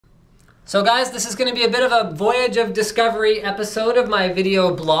So guys, this is going to be a bit of a voyage of discovery episode of my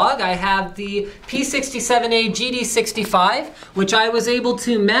video blog. I have the P67A-GD65, which I was able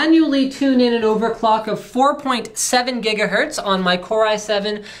to manually tune in an overclock of 4.7 gigahertz on my Core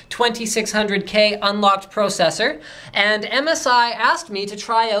i7 2600K unlocked processor. And MSI asked me to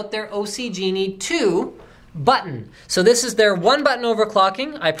try out their Genie 2 button. So this is their one button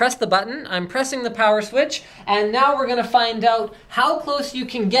overclocking. I press the button, I'm pressing the power switch, and now we're going to find out how close you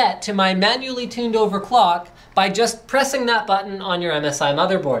can get to my manually tuned overclock by just pressing that button on your MSI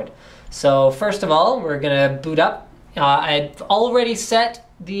motherboard. So first of all, we're going to boot up. I've already set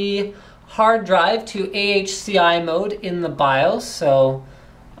the hard drive to AHCI mode in the BIOS, so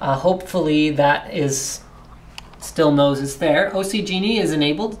hopefully that is still knows it's there. Genie is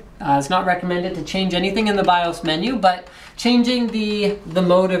enabled. It's not recommended to change anything in the BIOS menu, but changing the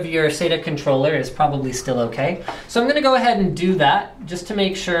mode of your SATA controller is probably still okay. So I'm going to go ahead and do that just to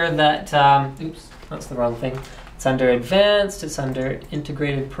make sure that, oops, that's the wrong thing. It's under advanced, it's under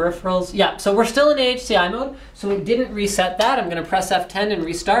integrated peripherals. Yeah, so we're still in AHCI mode, so it didn't reset that. I'm going to press F10 and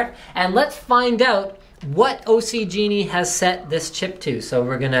restart, and let's find out what Genie has set this chip to. So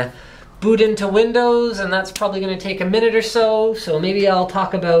we're going to boot into Windows, and that's probably going to take a minute or so. So maybe I'll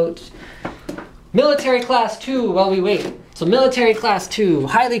talk about military class 2 while we wait. So military class 2,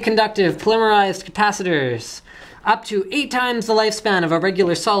 highly conductive polymerized capacitors, up to 8 times the lifespan of a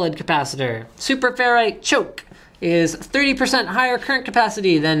regular solid capacitor. Super ferrite choke is 30% higher current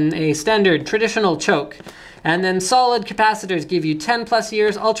capacity than a standard traditional choke. And then solid capacitors give you 10 plus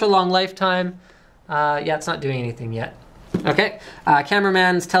years, ultra long lifetime. Yeah, it's not doing anything yet. Okay,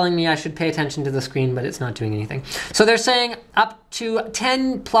 cameraman's telling me I should pay attention to the screen, but it's not doing anything. So they're saying up to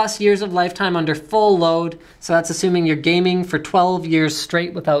 10 plus years of lifetime under full load. So that's assuming you're gaming for 12 years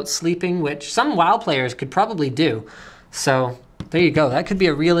straight without sleeping, which some WoW players could probably do. So there you go. That could be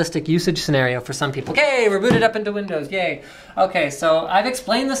a realistic usage scenario for some people. Okay, we're booted up into Windows. Yay. Okay, so I've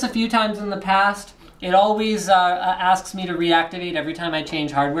explained this a few times in the past. It always asks me to reactivate every time I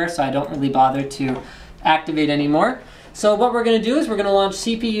change hardware, so I don't really bother to activate anymore. So what we're going to do is we're going to launch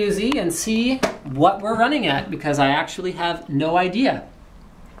CPU-Z and see what we're running at, because I actually have no idea.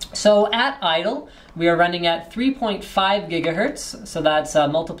 So at idle, we are running at 3.5 gigahertz, so that's a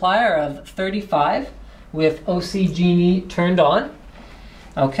multiplier of 35 with Genie turned on.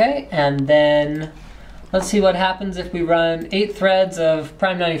 Okay, and then let's see what happens if we run 8 threads of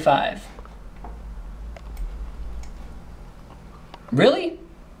Prime 95. Really?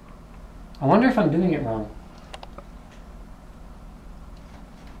 I wonder if I'm doing it wrong.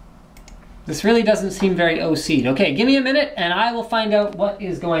 This really doesn't seem very OC'd. Okay, give me a minute and I will find out what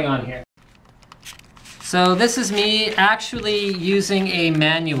is going on here. So this is me actually using a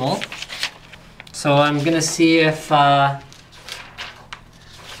manual. So I'm gonna see if that'll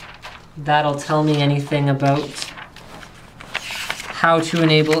tell me anything about how to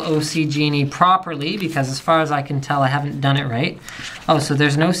enable Genie properly, because as far as I can tell I haven't done it right. Oh, so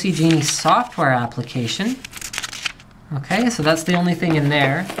there's an Genie software application. Okay, so that's the only thing in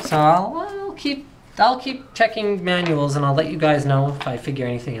there. So I'll keep checking manuals and I'll let you guys know if I figure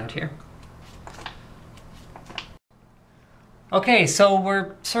anything out here. Okay, so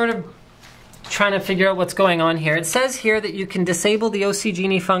we're sort of trying to figure out what's going on here. It says here that you can disable the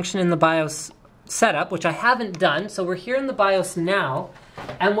Genie function in the BIOS setup, which I haven't done. So we're here in the BIOS now,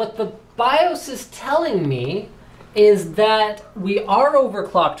 and what the BIOS is telling me is that we are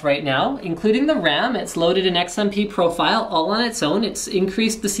overclocked right now, including the RAM. It's loaded an XMP profile all on its own. It's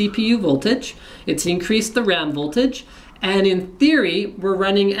increased the CPU voltage, it's increased the RAM voltage, and in theory, we're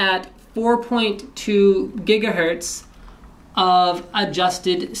running at 4.2 gigahertz of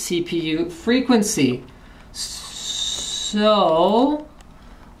adjusted CPU frequency. So,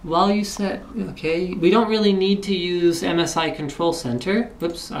 well, you said, okay, we don't really need to use MSI Control Center.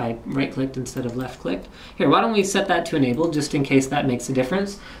 Whoops, I right-clicked instead of left-clicked. Here, why don't we set that to enable, just in case that makes a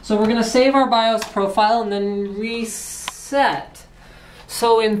difference. So we're gonna save our BIOS profile and then reset.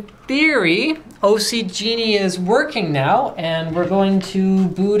 So in theory, Genie is working now, and we're going to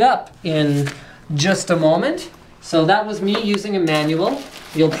boot up in just a moment. So that was me using a manual.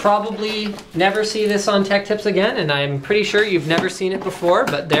 You'll probably never see this on Tech Tips again, and I'm pretty sure you've never seen it before,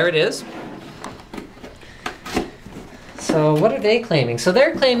 but there it is. So what are they claiming? So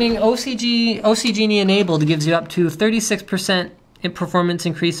they're claiming Genie enabled gives you up to 36% performance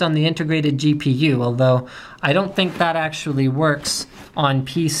increase on the integrated GPU, although I don't think that actually works on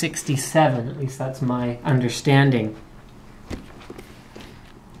P67, at least that's my understanding.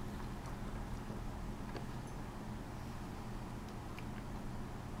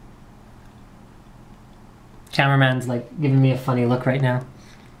 Cameraman's like giving me a funny look right now.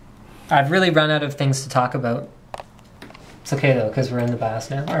 I've really run out of things to talk about. It's okay though, because we're in the BIOS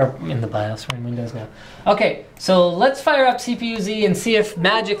now, or in the BIOS, we're in Windows now. Okay, so let's fire up CPU-Z and see if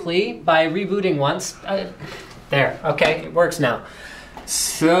magically, by rebooting once, there, okay, it works now.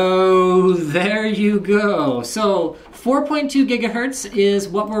 So there you go. So 4.2 gigahertz is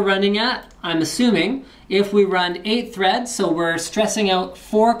what we're running at, I'm assuming. If we run 8 threads, so we're stressing out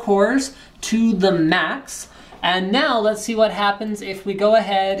 4 cores to the max. And now let's see what happens if we go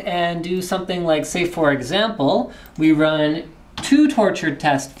ahead and do something like, say for example, we run 2 tortured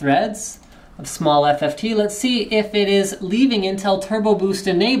test threads of small FFT. Let's see if it is leaving Intel Turbo Boost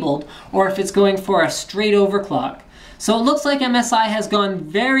enabled or if it's going for a straight overclock. So it looks like MSI has gone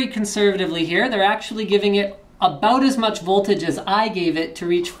very conservatively here. They're actually giving it about as much voltage as I gave it to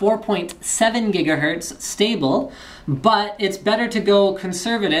reach 4.7 gigahertz stable, but it's better to go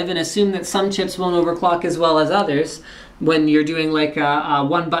conservative and assume that some chips won't overclock as well as others when you're doing like a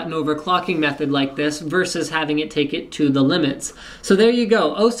one-button overclocking method like this versus having it take it to the limits. So there you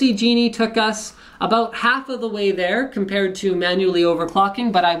go. OC Genie took us about half of the way there compared to manually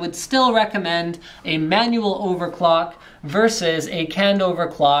overclocking, but I would still recommend a manual overclock versus a canned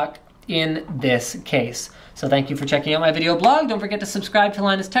overclock in this case. So thank you for checking out my video blog. Don't forget to subscribe to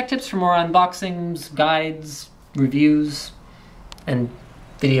Linus Tech Tips for more unboxings, guides, reviews, and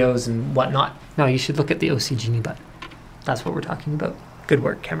videos and whatnot. Now you should look at the OC Genie button. That's what we're talking about. Good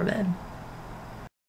work, cameraman.